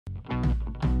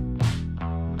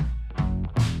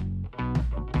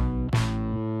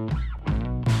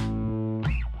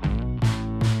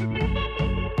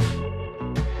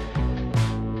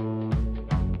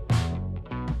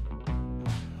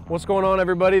What's going on,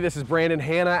 everybody? This is Brandon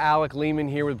Hanna, Alec Lehman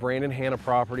here with Brandon Hanna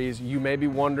Properties. You may be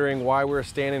wondering why we're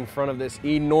standing in front of this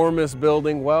enormous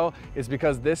building. Well, it's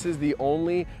because this is the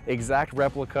only exact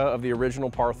replica of the original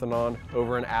Parthenon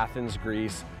over in Athens,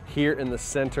 Greece, here in the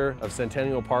center of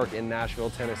Centennial Park in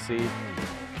Nashville, Tennessee.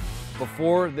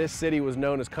 Before this city was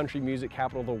known as country music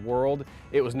capital of the world,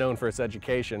 it was known for its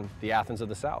education, the Athens of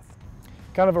the South.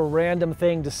 Kind of a random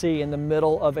thing to see in the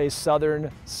middle of a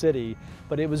southern city,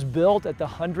 but it was built at the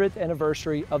 100th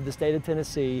anniversary of the state of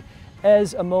Tennessee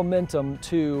as a momentum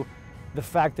to the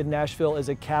fact that Nashville is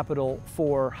a capital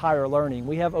for higher learning.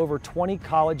 We have over 20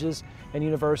 colleges and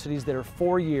universities that are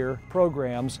four-year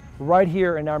programs right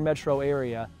here in our metro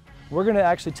area. We're going to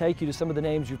actually take you to some of the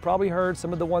names you've probably heard,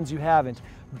 some of the ones you haven't.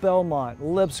 Belmont,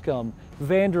 Lipscomb,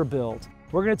 Vanderbilt.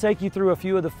 We're going to take you through a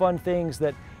few of the fun things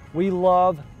that we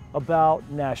love about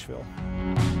Nashville.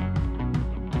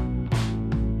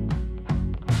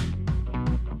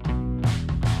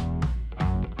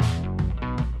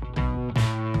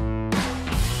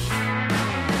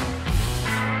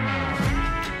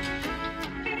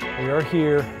 We are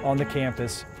here on the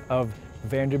campus of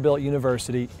Vanderbilt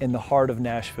University in the heart of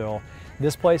Nashville.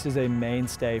 This place is a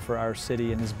mainstay for our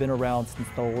city and has been around since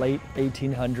the late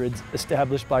 1800s,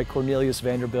 established by Cornelius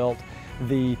Vanderbilt,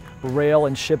 the rail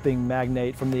and shipping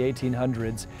magnate from the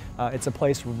 1800s. It's a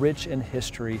place rich in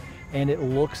history, and it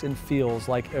looks and feels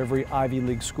like every Ivy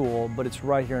League school, but it's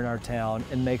right here in our town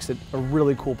and makes it a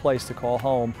really cool place to call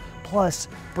home. Plus,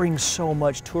 brings so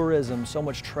much tourism, so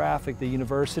much traffic. The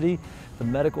university, the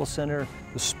medical center,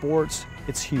 the sports,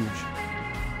 it's huge.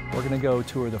 We're gonna go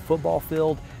tour the football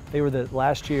field. They were the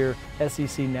last year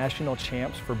SEC national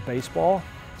champs for baseball,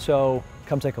 so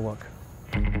come take a look.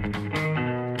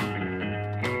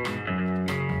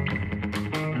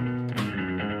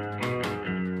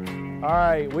 All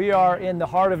right, we are in the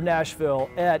heart of Nashville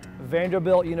at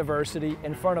Vanderbilt University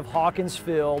in front of Hawkins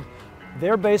Field.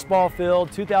 Their baseball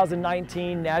field,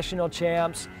 2019 national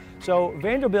champs. So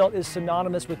Vanderbilt is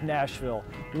synonymous with Nashville.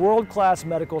 World-class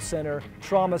medical center,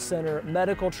 trauma center,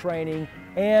 medical training,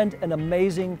 and an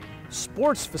amazing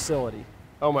sports facility.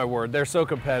 Oh my word, they're so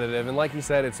competitive. And like you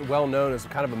said, it's well known as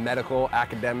kind of a medical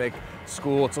academic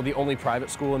school. It's the only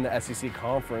private school in the SEC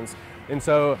conference. And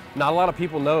so not a lot of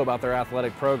people know about their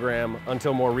athletic program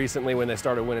until more recently when they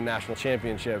started winning national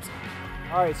championships.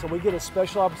 All right, so we get a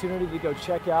special opportunity to go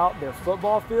check out their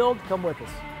football field. Come with us.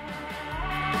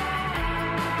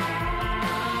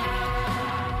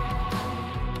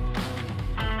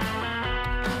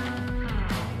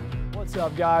 What's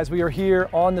up, guys? We are here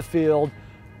on the field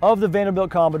of the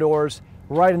Vanderbilt Commodores,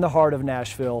 right in the heart of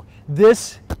Nashville.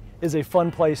 This is a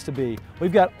fun place to be.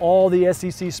 We've got all the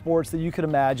SEC sports that you could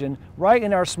imagine right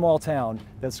in our small town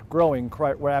that's growing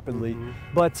quite rapidly.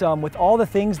 But with all the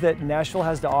things that Nashville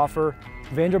has to offer,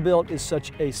 Vanderbilt is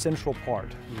such a central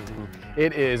part.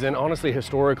 It is, and honestly,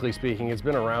 historically speaking, it's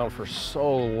been around for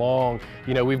so long.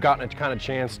 You know, we've gotten a kind of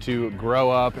chance to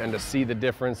grow up and to see the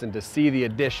difference and to see the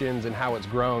additions and how it's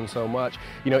grown so much.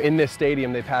 You know, in this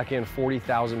stadium, they pack in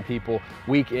 40,000 people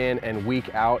week in and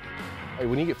week out.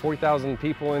 When you get 40,000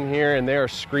 people in here and they are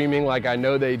screaming like I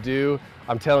know they do,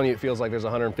 I'm telling you, it feels like there's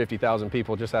 150,000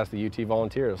 people. Just ask the UT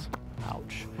Volunteers.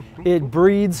 Ouch. It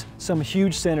breeds some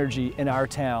huge synergy in our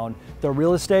town. The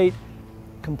real estate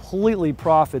completely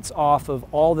profits off of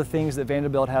all the things that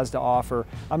Vanderbilt has to offer.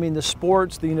 I mean, the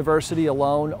sports, the university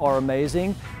alone are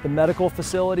amazing. The medical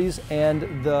facilities and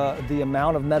the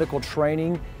amount of medical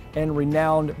training and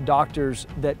renowned doctors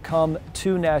that come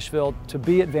to Nashville to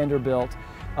be at Vanderbilt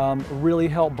really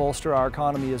help bolster our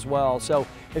economy as well. So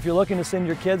if you're looking to send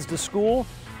your kids to school,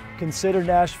 consider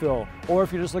Nashville. Or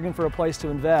if you're just looking for a place to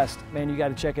invest, man, you got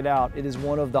to check it out. It is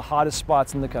one of the hottest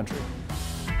spots in the country.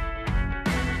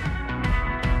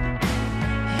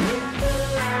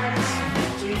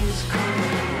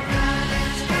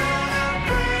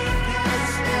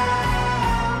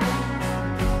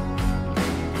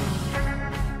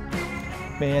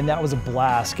 Man, that was a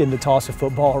blast getting to toss a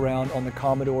football around on the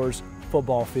Commodores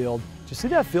football field. Did you see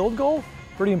that field goal?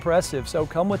 Pretty impressive. So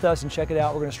come with us and check it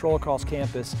out. We're going to stroll across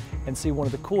campus and see one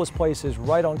of the coolest places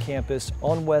right on campus,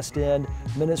 on West End,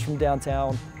 minutes from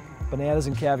downtown, bananas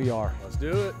and caviar. Let's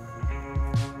do it.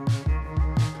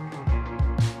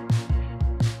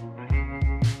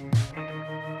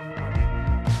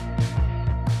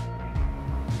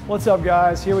 What's up,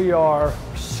 guys? Here we are.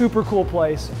 Super cool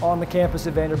place on the campus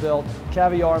at Vanderbilt.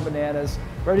 Caviar and bananas.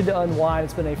 ready to unwind.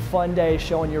 It's been a fun day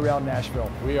showing you around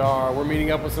Nashville. We're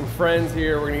meeting up with some friends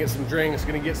here. We're gonna get some drinks,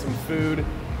 gonna get some food,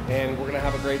 and we're gonna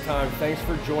have a great time. Thanks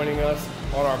for joining us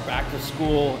on our back to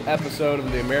school episode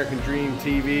of the American Dream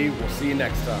TV. We'll see you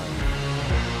next time.